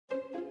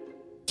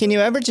Can you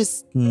ever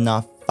just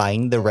not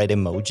find the right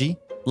emoji?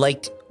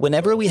 Like,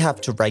 whenever we have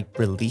to write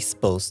release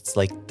posts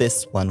like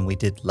this one we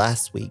did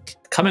last week.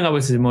 Coming up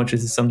with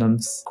emojis is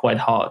sometimes quite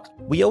hard.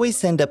 We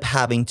always end up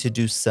having to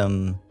do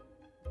some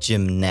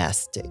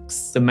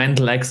gymnastics. The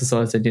mental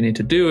exercise that you need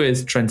to do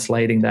is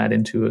translating that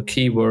into a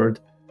keyword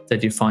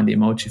that you find the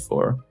emoji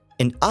for.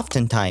 And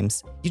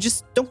oftentimes, you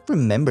just don't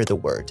remember the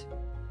word.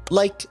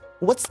 Like,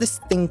 what's this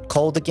thing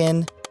called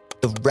again?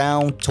 The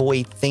round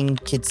toy thing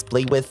kids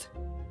play with?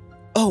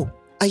 Oh,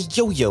 a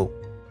yo-yo.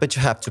 But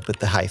you have to put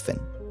the hyphen,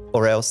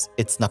 or else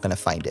it's not gonna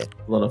find it.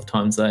 A lot of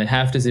times I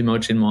have this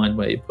emoji in mind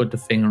where you put the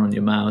finger on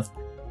your mouth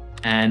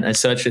and I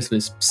search this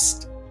with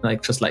psst,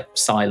 just like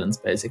silence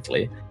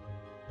basically.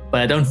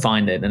 But I don't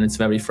find it and it's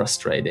very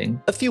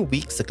frustrating. A few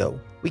weeks ago,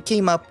 we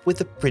came up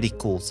with a pretty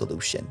cool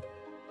solution.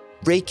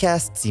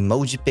 Raycast's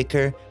Emoji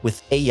Picker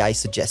with AI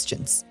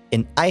suggestions.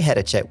 And I had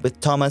a chat with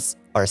Thomas,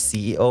 our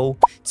CEO,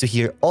 to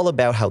hear all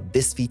about how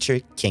this feature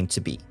came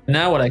to be.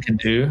 Now what I can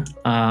do,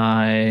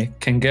 I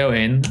can go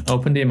in,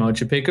 open the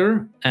Emoji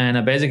Picker, and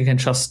I basically can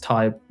just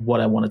type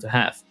what I wanted to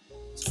have.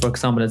 So for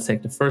example, let's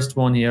take the first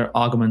one here,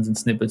 arguments and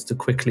snippets to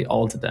quickly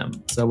alter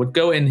them. So I would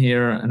go in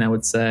here and I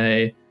would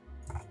say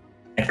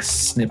X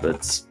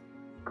snippets.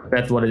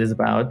 That's what it is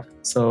about.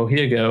 So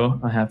here you go.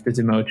 I have this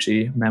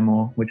emoji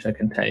memo, which I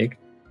can take.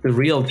 The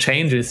real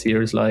changes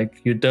here is like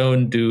you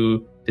don't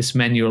do this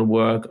manual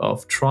work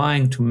of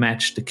trying to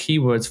match the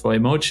keywords for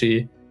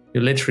emoji.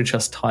 You literally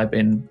just type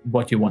in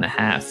what you want to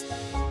have.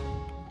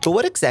 But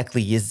what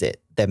exactly is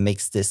it that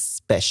makes this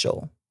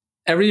special?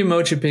 Every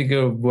emoji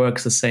picker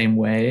works the same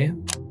way.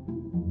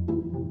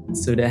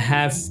 So they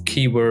have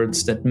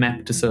keywords that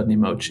map to certain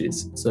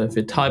emojis. So if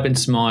you type in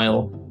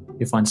smile,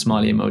 you find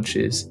smiley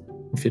emojis.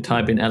 If you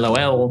type in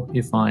LOL,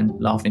 you find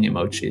laughing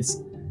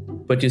emojis.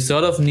 But you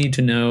sort of need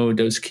to know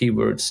those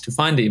keywords to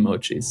find the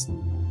emojis.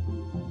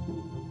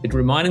 It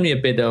reminded me a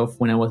bit of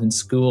when I was in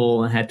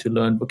school and had to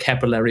learn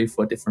vocabulary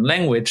for a different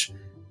language,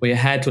 where you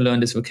had to learn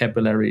this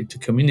vocabulary to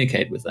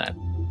communicate with that.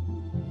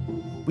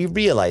 We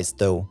realized,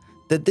 though,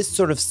 that this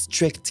sort of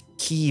strict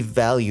key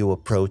value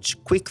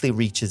approach quickly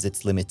reaches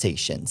its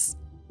limitations.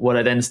 What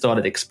I then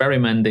started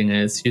experimenting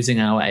is using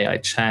our AI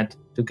chat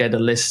to get a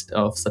list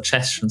of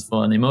suggestions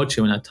for an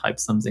emoji when I type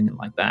something in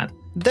like that.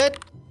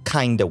 That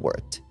kinda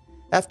worked.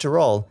 After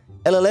all,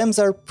 LLMs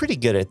are pretty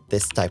good at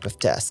this type of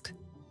task.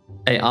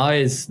 AI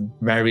is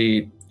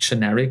very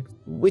generic.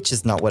 Which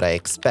is not what I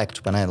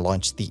expect when I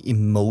launch the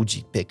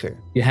Emoji Picker.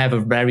 You have a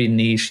very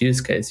niche use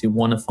case. You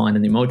want to find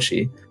an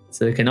emoji.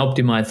 So you can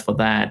optimize for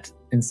that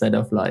instead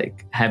of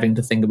like having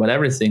to think about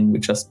everything. We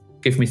just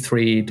give me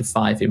 3 to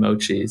 5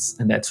 emojis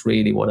and that's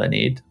really what I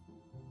need.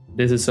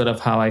 This is sort of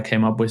how I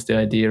came up with the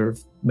idea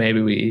of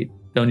maybe we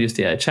don't use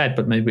the AI chat,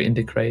 but maybe we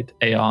integrate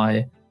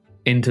AI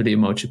into the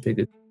Emoji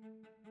Picker.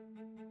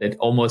 It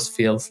almost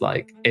feels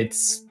like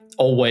it's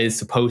always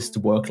supposed to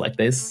work like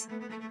this.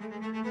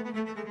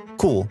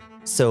 Cool.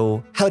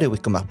 So how did we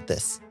come up with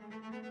this?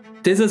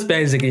 This is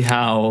basically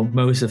how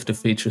most of the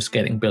features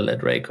getting built at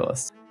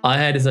Raycast. I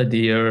had this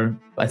idea.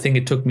 I think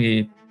it took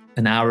me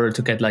an hour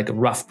to get like a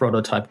rough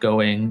prototype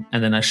going.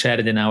 And then I shared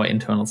it in our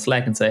internal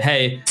Slack and say,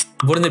 hey,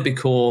 wouldn't it be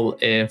cool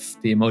if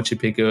the Emoji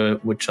Picker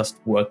would just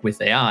work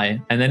with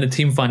AI? And then the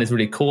team found it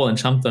really cool and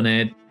jumped on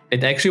it.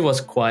 It actually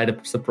was quite a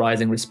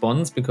surprising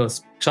response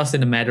because just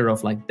in a matter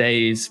of like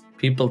days,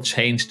 people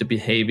changed the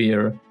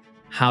behavior,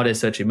 how they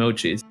search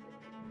emojis.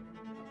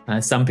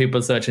 Some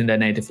people search in their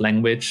native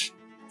language.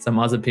 Some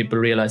other people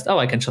realized, oh,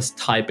 I can just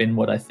type in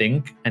what I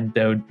think and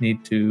don't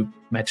need to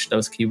match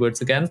those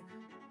keywords again.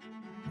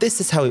 This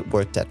is how it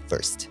worked at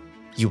first.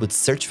 You would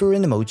search for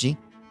an emoji,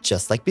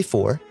 just like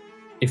before.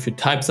 If you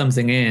type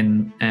something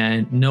in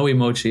and no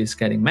emoji is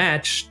getting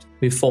matched,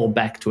 we fall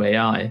back to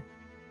AI.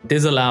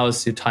 This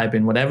allows you to type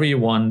in whatever you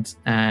want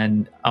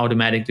and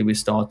automatically we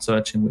start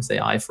searching with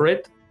AI for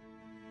it.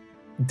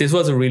 This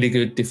was a really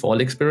good default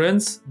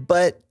experience.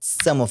 But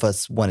some of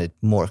us wanted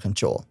more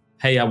control.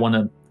 Hey, I want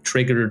to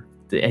trigger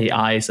the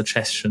AI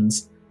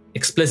suggestions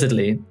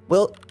explicitly.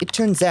 Well, it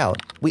turns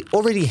out we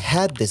already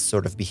had this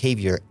sort of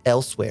behavior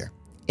elsewhere,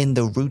 in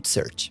the root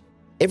search.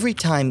 Every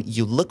time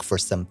you look for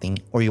something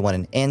or you want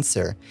an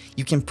answer,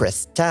 you can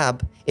press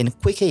Tab and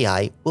Quick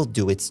AI will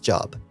do its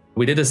job.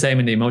 We did the same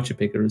in the Emoji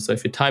Picker. So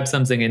if you type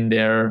something in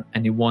there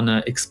and you want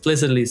to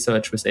explicitly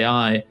search with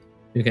AI,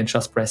 you can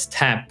just press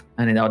Tab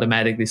and it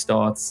automatically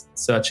starts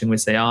searching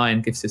with AI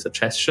and gives you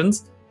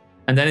suggestions.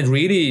 And then it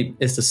really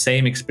is the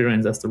same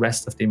experience as the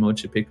rest of the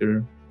Emoji Picker.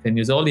 You can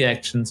use all the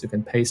actions, you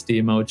can paste the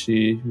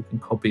emoji, you can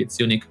copy its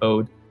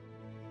Unicode.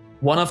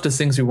 One of the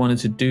things we wanted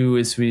to do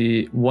is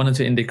we wanted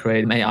to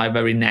integrate AI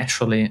very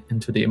naturally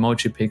into the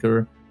Emoji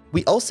Picker.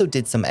 We also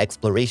did some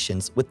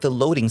explorations with the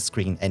loading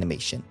screen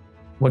animation.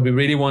 What we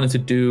really wanted to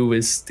do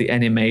is the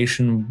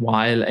animation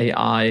while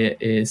AI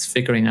is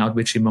figuring out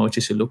which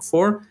emojis you look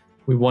for.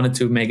 We wanted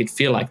to make it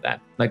feel like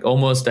that, like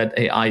almost that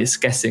AI is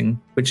guessing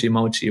which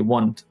emoji you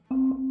want.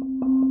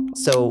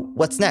 So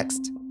what's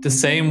next? The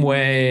same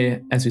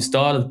way as we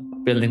started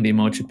building the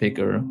Emoji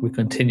Picker, we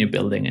continue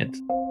building it.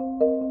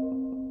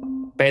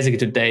 basically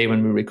today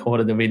when we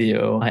recorded the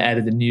video, I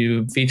added a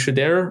new feature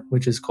there,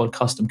 which is called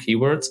custom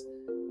keywords.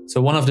 So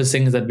one of the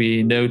things that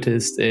we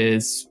noticed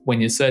is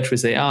when you search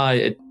with AI,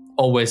 it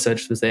always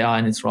searches with AI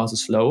and it's rather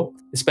slow,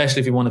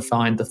 especially if you want to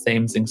find the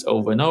same things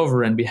over and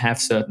over and we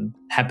have certain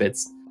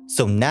habits.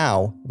 So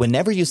now,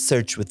 whenever you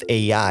search with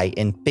AI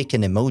and pick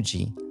an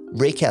emoji,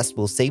 Raycast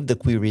will save the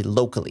query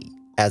locally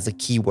as a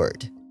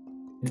keyword.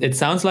 It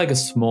sounds like a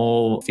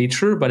small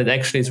feature, but it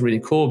actually is really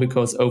cool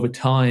because over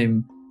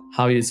time,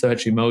 how you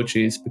search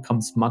emojis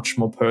becomes much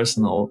more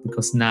personal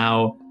because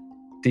now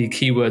the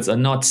keywords are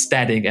not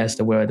static as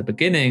they were at the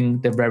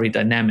beginning, they're very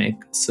dynamic.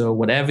 So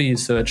whatever you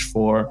search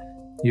for,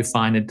 you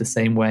find it the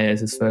same way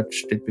as you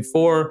searched it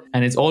before.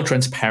 And it's all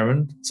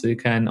transparent. So you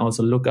can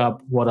also look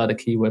up what are the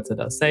keywords that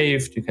are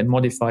saved. You can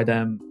modify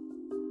them.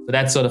 So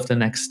that's sort of the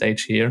next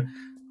stage here.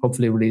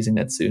 Hopefully releasing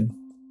that soon.